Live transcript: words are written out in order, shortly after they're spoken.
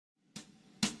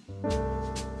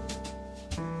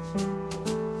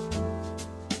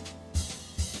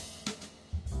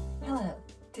Hello,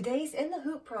 today's In the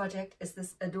Hoop project is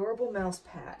this adorable mouse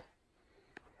pad.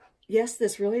 Yes,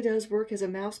 this really does work as a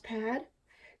mouse pad.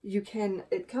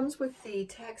 It comes with the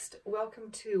text, "Welcome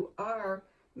to our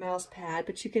mouse pad,"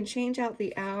 but you can change out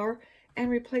the "our" and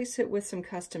replace it with some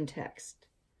custom text.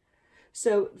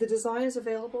 So the design is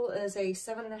available as a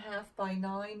 7.5 by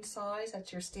 9 size.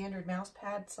 That's your standard mouse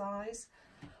pad size.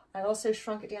 I also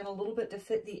shrunk it down a little bit to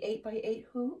fit the 8 by 8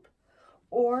 hoop,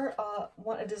 or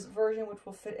want a version which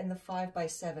will fit in the 5 by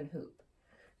 7 hoop.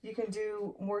 You can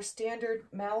do more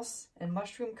standard mouse and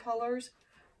mushroom colors.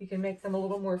 You can make them a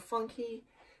little more funky.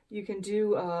 You can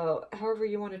do however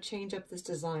you want to change up this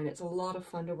design. It's a lot of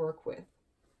fun to work with.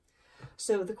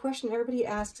 So the question everybody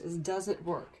asks is, does it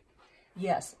work?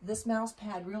 Yes, this mouse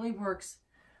pad really works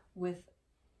with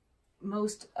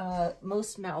most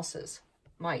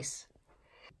mice.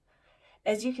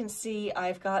 As you can see,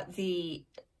 I've got the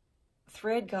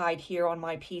thread guide here on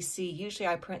my PC. Usually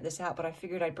I print this out, but I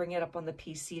figured I'd bring it up on the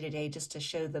PC today just to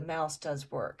show the mouse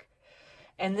does work.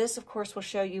 And this, of course, will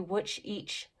show you which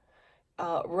each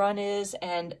run is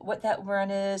and what that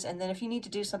run is, and then if you need to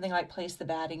do something like place the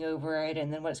batting over it,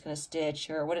 and then what it's going to stitch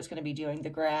or what it's going to be doing, the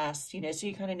grass, you know, so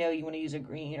you kind of know you want to use a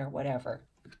green or whatever.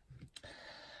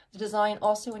 The design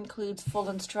also includes full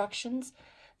instructions.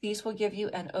 These will give you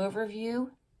an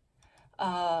overview,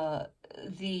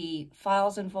 the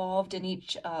files involved in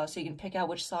each, so you can pick out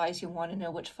which size you want to know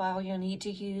which file you need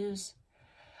to use,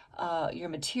 your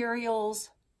materials,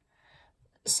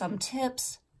 some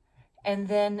tips, and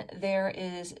then there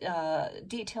is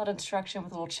detailed instruction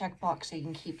with a little checkbox so you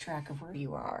can keep track of where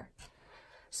you are.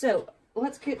 So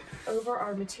let's get over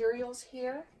our materials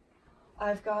here.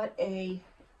 I've got a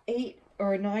 8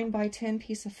 or a 9 by 10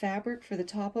 piece of fabric for the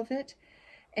top of it.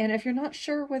 And if you're not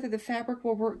sure whether the fabric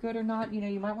will work good or not, you know,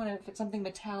 you might want to, if it's something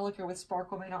metallic or with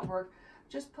sparkle may not work,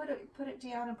 just put it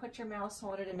down and put your mouse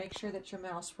on it and make sure that your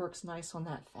mouse works nice on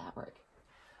that fabric.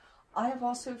 I have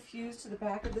also fused to the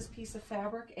back of this piece of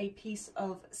fabric a piece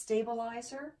of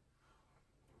stabilizer.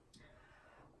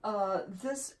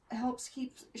 This helps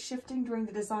keep shifting during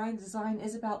the design. The design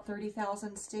is about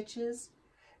 30,000 stitches.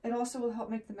 It also will help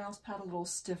make the mouse pad a little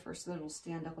stiffer so that it'll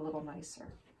stand up a little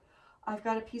nicer. I've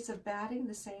got a piece of batting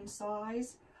the same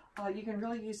size. You can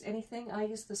really use anything. I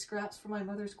use the scraps from my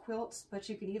mother's quilts, but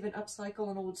you can even upcycle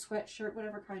an old sweatshirt,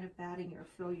 whatever kind of batting or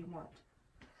fill you want.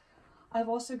 I've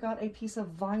also got a piece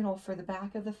of vinyl for the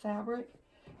back of the fabric.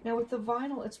 Now with the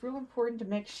vinyl, it's real important to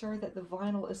make sure that the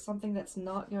vinyl is something that's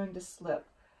not going to slip.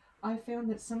 I found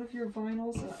that some of your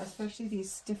vinyls, especially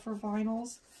these stiffer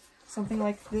vinyls, something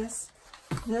like this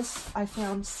I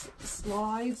found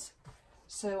slides.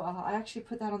 So I actually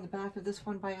put that on the back of this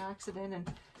one by accident,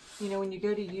 and you know, when you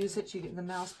go to use it, the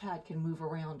mouse pad can move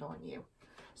around on you.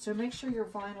 So make sure your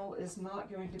vinyl is not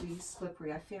going to be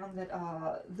slippery. I found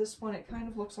that this one, it kind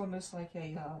of looks almost like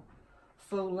a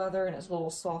faux leather, and it's a little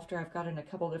softer. I've got it in a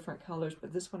couple different colors,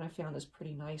 but this one I found is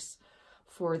pretty nice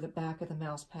for the back of the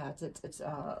mouse pads. It's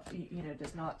you know,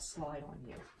 does not slide on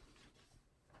you.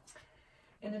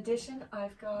 In addition,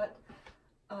 I've got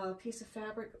a piece of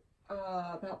fabric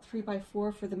about 3 by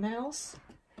 4 for the mouse,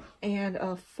 and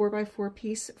a 4 by 4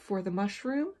 piece for the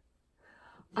mushroom.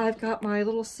 I've got my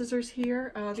little scissors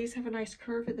here. These have a nice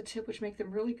curve at the tip, which make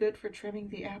them really good for trimming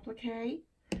the applique.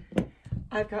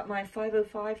 I've got my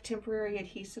 505 temporary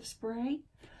adhesive spray.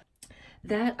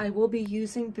 That I will be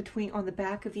using on the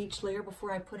back of each layer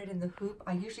before I put it in the hoop.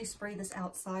 I usually spray this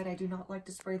outside. I do not like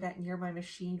to spray that near my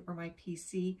machine or my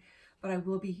PC, but I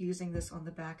will be using this on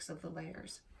the backs of the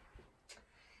layers.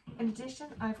 In addition,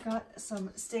 I've got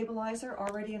some stabilizer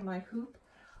already in my hoop.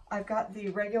 I've got the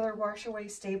regular wash away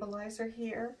stabilizer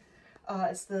here.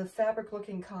 It's the fabric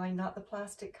looking kind, not the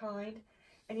plastic kind.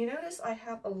 And you notice I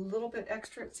have a little bit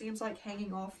extra, it seems like,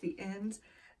 hanging off the ends.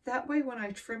 That way when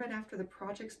I trim it after the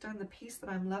project's done, the piece that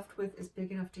I'm left with is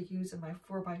big enough to use in my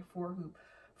 4 by 4 hoop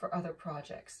for other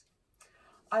projects.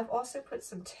 I've also put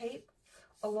some tape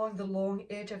along the long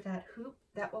edge of that hoop.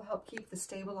 That will help keep the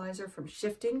stabilizer from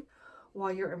shifting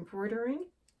while you're embroidering.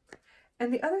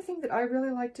 And the other thing that I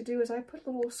really like to do is I put a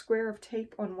little square of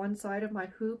tape on one side of my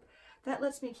hoop. That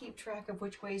lets me keep track of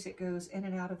which ways it goes in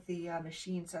and out of the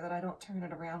machine so that I don't turn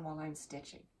it around while I'm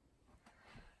stitching.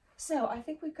 So I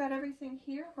think we've got everything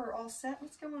here. We're all set.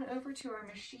 Let's go on over to our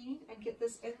machine and get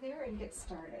this in there and get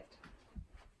started.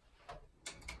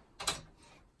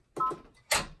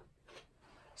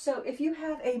 So if you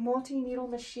have a multi-needle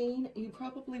machine, you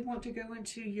probably want to go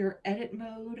into your edit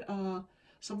mode,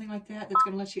 something like that, that's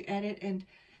going to let you edit. And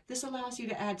this allows you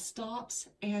to add stops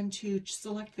and to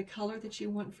select the color that you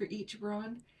want for each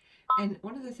run. And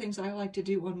one of the things I like to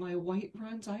do on my white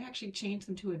runs, I actually change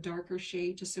them to a darker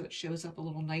shade just so it shows up a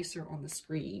little nicer on the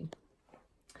screen.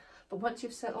 But once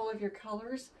you've set all of your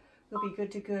colors, you'll be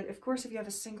good to go. Of course, if you have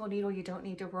a single needle, you don't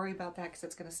need to worry about that because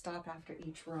it's going to stop after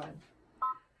each run.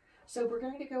 So we're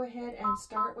going to go ahead and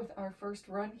start with our first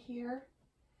run here.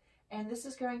 And this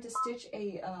is going to stitch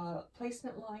a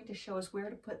placement line to show us where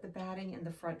to put the batting in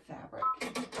the front fabric.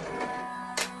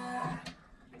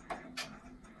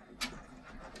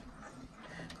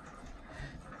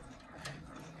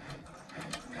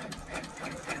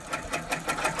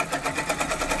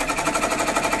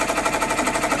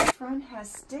 Front has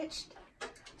stitched,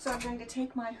 so I'm going to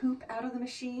take my hoop out of the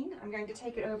machine. I'm going to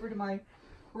take it over to my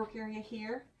work area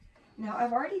here. Now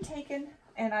I've already taken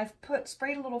and I've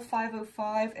sprayed a little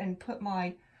 505 and put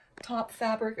my top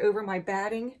fabric over my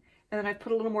batting, and then I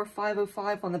put a little more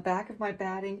 505 on the back of my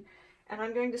batting, and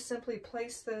I'm going to simply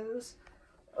place those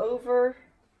over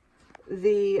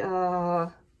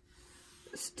the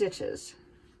stitches.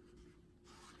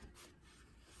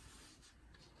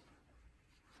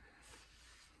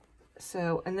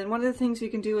 So, and then one of the things you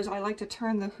can do is I like to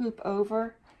turn the hoop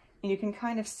over, and you can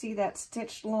kind of see that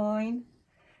stitched line.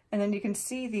 And then you can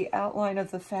see the outline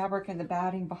of the fabric and the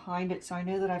batting behind it, so I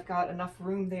know that I've got enough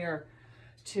room there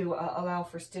to allow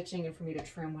for stitching and for me to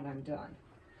trim when I'm done.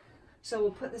 So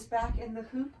we'll put this back in the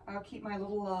hoop. I'll keep my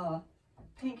little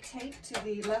pink tape to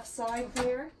the left side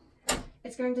there.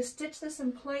 It's going to stitch this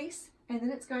in place, and then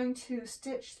it's going to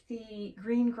stitch the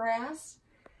green grass,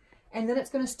 and then it's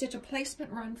going to stitch a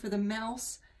placement run for the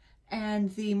mouse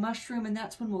and the mushroom, and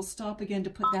that's when we'll stop again to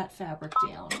put that fabric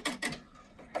down.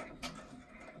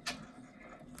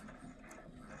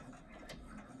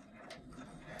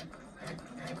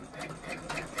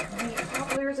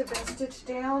 Have been stitched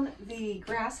down, the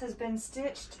grass has been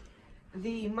stitched,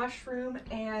 the mushroom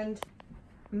and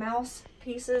mouse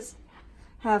pieces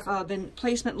have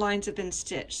placement lines have been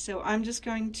stitched. So I'm just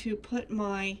going to put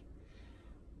my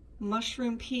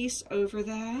mushroom piece over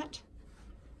that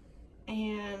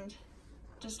and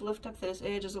just lift up those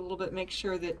edges a little bit, make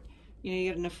sure that you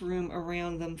get enough room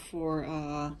around them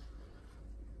for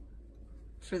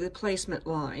the placement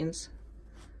lines.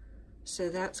 So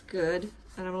that's good.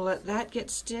 And I'm going to let that get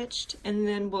stitched, and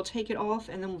then we'll take it off,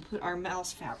 and then we'll put our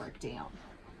mouse fabric down.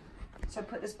 So I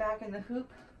put this back in the hoop,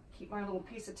 keep my little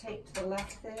piece of tape to the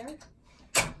left there.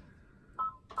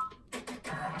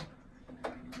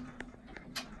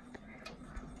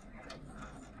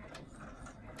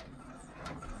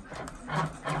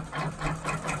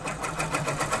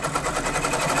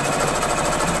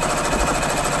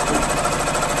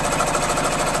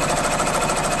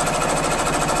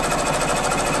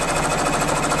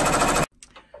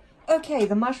 Okay,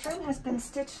 the mushroom has been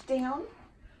stitched down.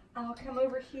 I'll come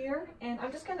over here and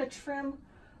I'm just going to trim,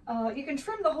 you can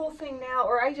trim the whole thing now,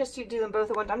 or I just do them both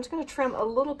at once. I'm just going to trim a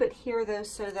little bit here though,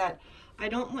 so that I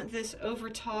don't want this over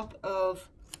top of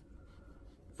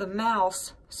the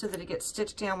mouse so that it gets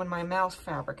stitched down when my mouse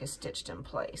fabric is stitched in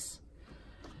place.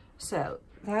 So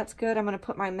that's good. I'm going to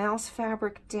put my mouse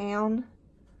fabric down,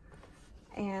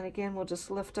 and again we'll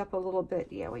just lift up a little bit.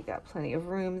 Yeah, we got plenty of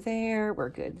room there. We're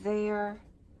good there.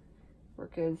 We're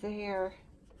good there.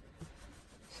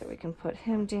 So we can put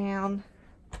him down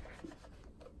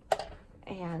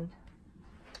and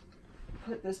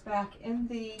put this back in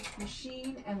the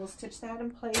machine, and we'll stitch that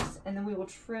in place, and then we will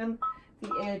trim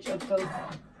the edge of both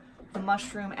the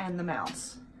mushroom and the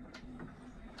mouse.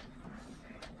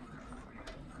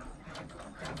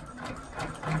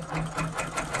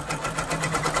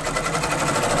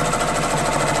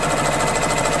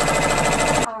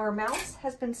 Our mouse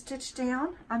has been stitched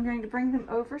down. I'm going to bring them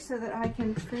over so that I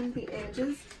can trim the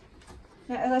edges.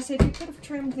 Now, as I said, you could have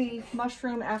trimmed the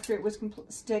mushroom after it was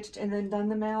stitched and then done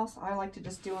the mouse. I like to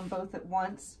just do them both at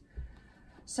once.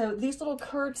 So these little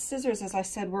curved scissors, as I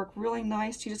said, work really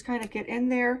nice. You just kind of get in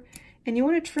there, and you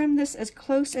want to trim this as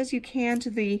close as you can to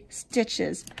the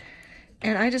stitches.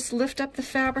 And I just lift up the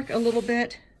fabric a little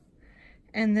bit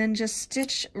and then just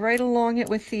stitch right along it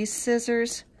with these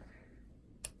scissors.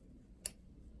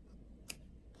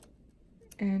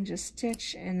 And just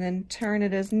stitch and then turn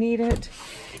it as needed.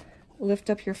 Lift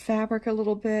up your fabric a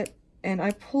little bit, and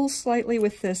I pull slightly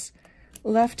with this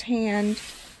left hand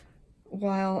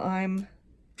while I'm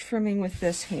trimming with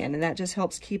this hand, and that just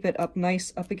helps keep it up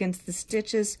nice up against the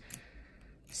stitches,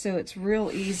 so it's real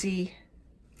easy.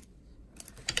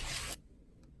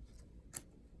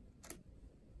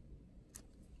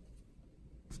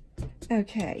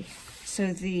 Okay,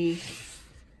 so the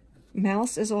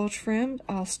mouse is all trimmed.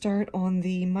 I'll start on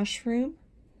the mushroom.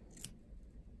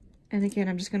 And again,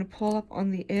 I'm just going to pull up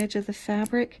on the edge of the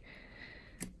fabric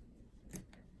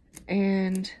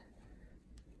and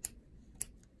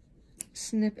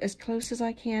snip as close as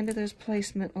I can to those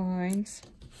placement lines.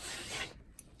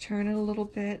 Turn it a little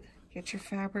bit, get your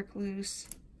fabric loose,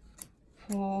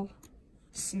 pull,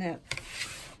 snip,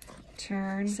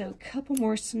 turn. So a couple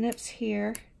more snips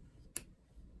here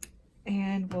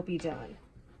and we'll be done.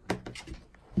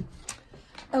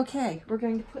 Okay, we're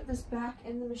going to put this back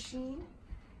in the machine.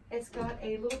 It's got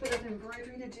a little bit of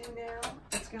embroidery to do now.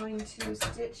 It's going to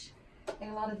stitch a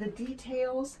lot of the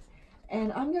details,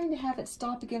 and I'm going to have it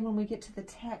stop again when we get to the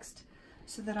text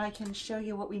so that I can show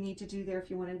you what we need to do there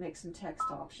if you want to make some text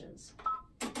options.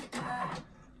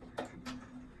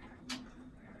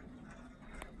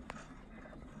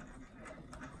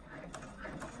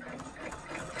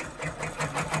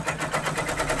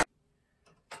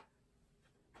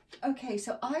 Okay,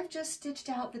 so I've just stitched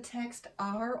out the text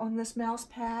R on this mouse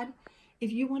pad.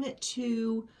 If you wanted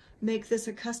to make this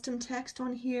a custom text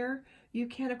on here, you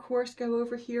can of course go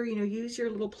over here, use your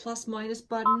little plus minus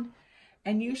button,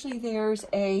 and usually there's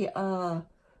a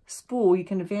spool. You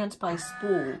can advance by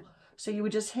spool. So you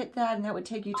would just hit that and that would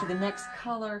take you to the next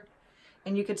color,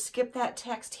 and you could skip that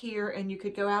text here and you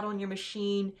could go out on your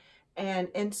machine and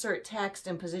insert text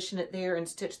and position it there and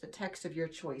stitch the text of your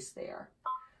choice there.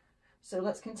 So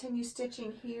let's continue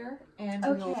stitching here. And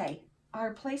okay,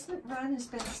 our placement run has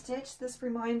been stitched. This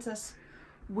reminds us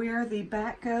where the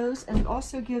back goes, and it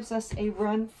also gives us a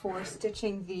run for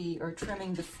stitching or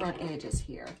trimming the front edges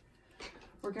here.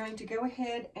 We're going to go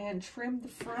ahead and trim the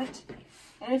front.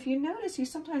 And if you notice, you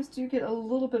sometimes do get a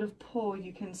little bit of pull.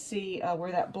 You can see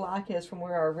where that black is from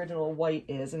where our original white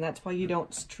is, and that's why you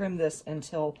don't trim this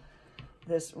until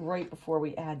this right before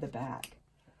we add the back.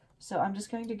 So I'm just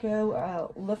going to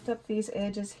go lift up these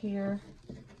edges here,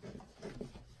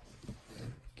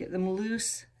 get them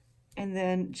loose, and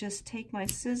then just take my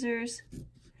scissors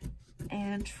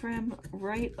and trim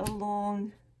right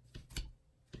along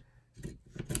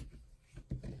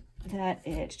that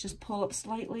edge. Just pull up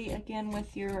slightly again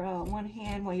with your one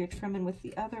hand while you're trimming with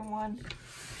the other one.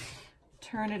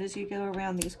 Turn it as you go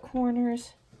around these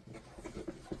corners.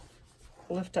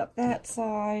 Lift up that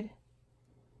side.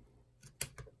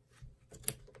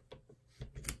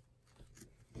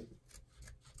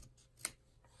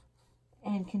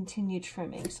 And continue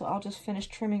trimming. So I'll just finish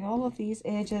trimming all of these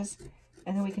edges,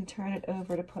 and then we can turn it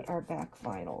over to put our back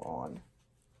vinyl on.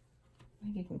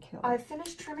 Maybe you can kill it. I've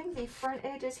finished trimming the front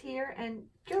edges here, and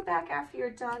go back after you're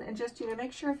done and just,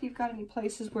 make sure if you've got any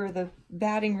places where the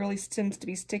batting really seems to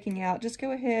be sticking out, just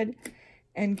go ahead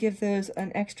and give those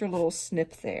an extra little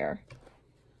snip there.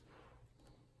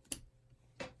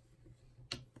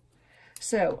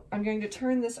 So I'm going to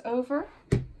turn this over.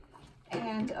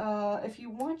 And if you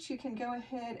want, you can go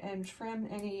ahead and trim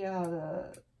any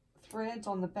threads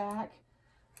on the back.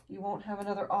 You won't have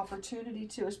another opportunity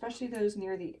to, especially those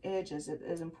near the edges. It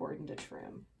is important to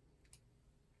trim.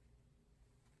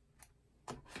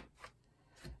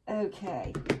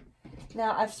 Okay.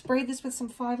 Now I've sprayed this with some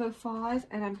 505,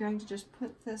 and I'm going to just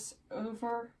put this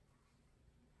over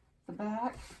the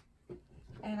back.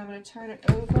 And I'm going to turn it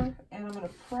over, and I'm going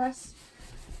to press.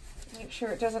 Make sure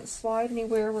it doesn't slide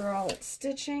anywhere while it's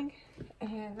stitching.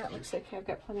 And that looks okay. I've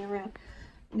got plenty around.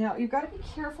 Now, you've got to be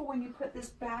careful when you put this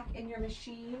back in your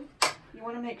machine. You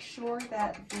want to make sure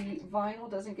that the vinyl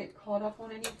doesn't get caught up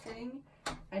on anything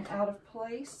and out of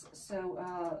place.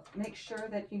 So make sure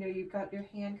that, you've got your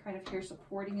hand kind of here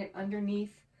supporting it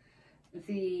underneath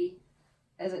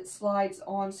as it slides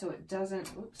on, so it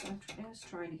doesn't, oops, I'm just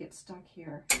trying to get stuck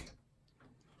here.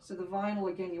 So the vinyl,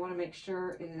 again, you want to make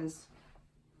sure is,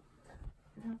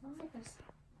 now, why is,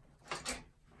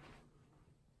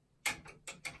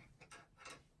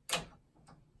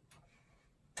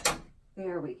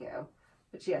 there we go.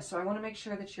 But yeah, so I want to make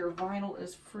sure that your vinyl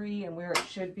is free and where it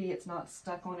should be. It's not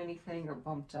stuck on anything or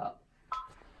bumped up.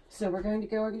 So we're going to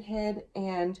go ahead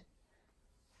and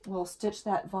we'll stitch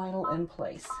that vinyl in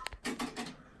place.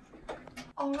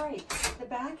 All right, the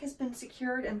back has been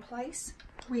secured in place.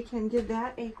 We can give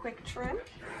that a quick trim.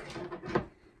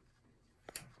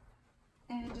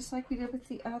 And just like we did with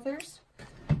the others,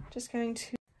 just going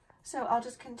to, so I'll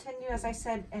just continue as I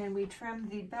said, and we trim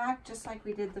the back just like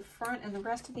we did the front and the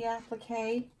rest of the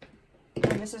applique.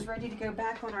 And this is ready to go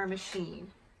back on our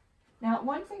machine. Now,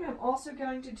 one thing I'm also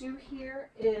going to do here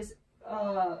is,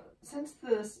 since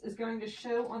this is going to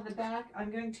show on the back,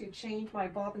 I'm going to change my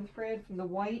bobbin thread from the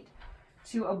white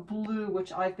to a blue,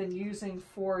 which I've been using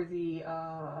for the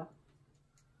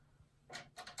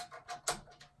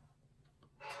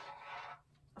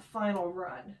final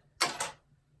run.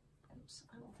 Oops,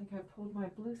 I don't think I pulled my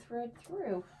blue thread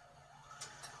through.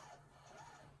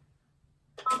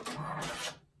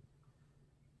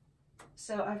 So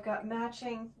So I've got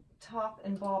matching top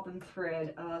and bobbin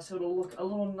thread, so it'll look a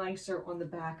little nicer on the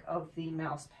back of the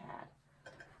mouse pad.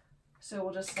 So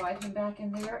we'll just slide him back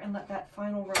in there and let that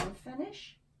final run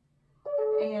finish.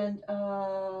 And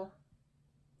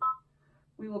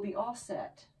we will be all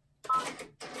set.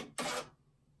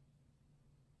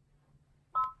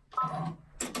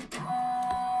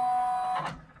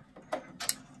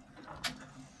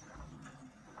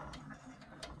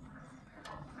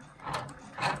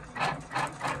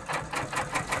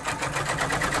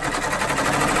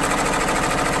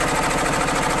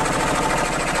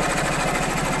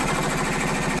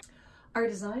 Our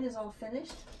design is all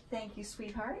finished. Thank you,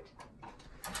 sweetheart.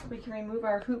 We can remove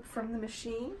our hoop from the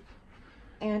machine.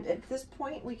 And at this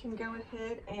point, we can go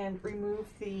ahead and remove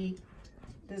the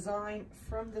design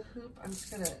from the hoop. I'm just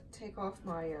gonna take off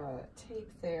my tape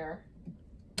there.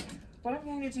 What I'm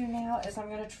going to do now is I'm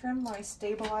gonna trim my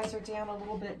stabilizer down a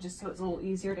little bit just so it's a little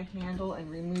easier to handle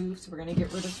and remove. So we're gonna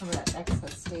get rid of some of that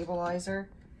excess stabilizer.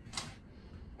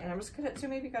 And I'm just gonna, so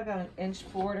maybe got about an inch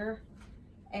border.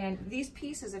 And these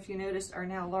pieces, if you notice, are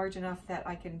now large enough that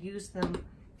I can use them.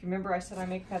 If you remember, I said I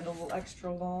make that a little extra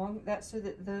long. That's so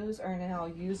that those are now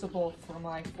usable for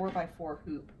my 4x4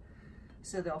 hoop.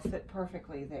 So they'll fit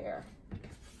perfectly there.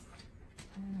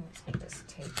 Let's get this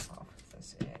tape off of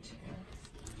this edge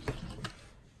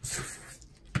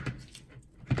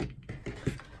here.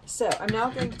 So I'm now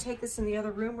going to take this in the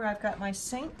other room where I've got my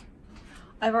sink.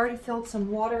 I've already filled some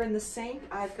water in the sink.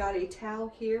 I've got a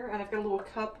towel here, and I've got a little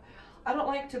cup. I don't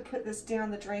like to put this down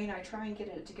the drain. I try and get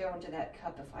it to go into that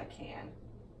cup if I can.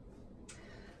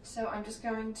 So I'm just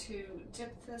going to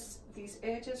dip these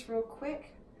edges real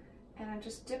quick, and I'm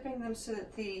just dipping them so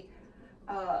that the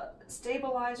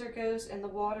stabilizer goes in the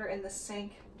water in the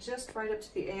sink just right up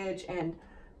to the edge, and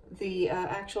the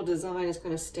actual design is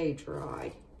going to stay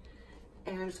dry.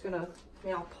 And I'm just going to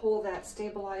now pull that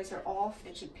stabilizer off.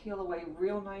 It should peel away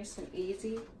real nice and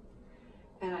easy.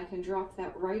 And I can drop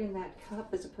that right in that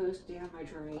cup as opposed to down my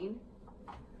drain.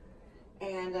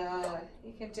 And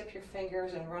you can dip your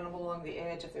fingers and run them along the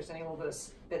edge. If there's any little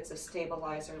bits of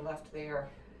stabilizer left there,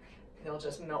 they'll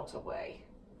just melt away.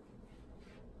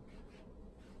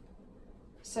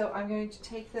 So I'm going to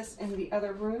take this in the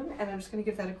other room, and I'm just going to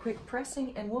give that a quick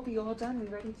pressing, and we'll be all done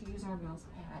and ready to use our mouse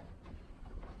pad.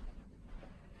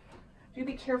 Do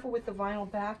be careful with the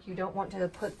vinyl back. You don't want to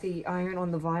put the iron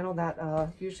on the vinyl.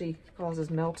 That usually causes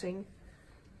melting.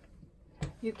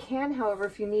 You can, however,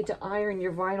 if you need to iron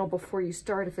your vinyl before you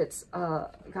start, if it's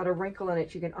got a wrinkle in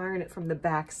it, you can iron it from the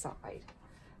back side,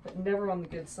 but never on the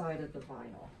good side of the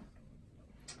vinyl.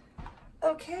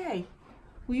 Okay,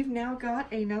 we've now got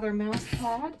another mouse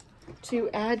pad to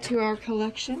add to our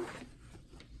collection.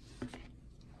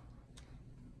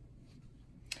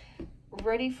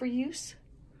 Ready for use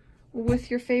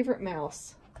with your favorite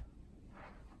mouse.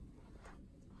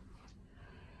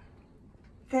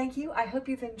 Thank you. I hope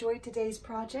you've enjoyed today's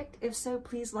project. If so,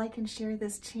 please like and share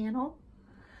this channel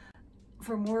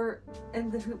for more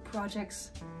in the hoop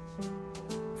projects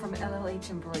from LLH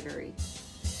Embroidery.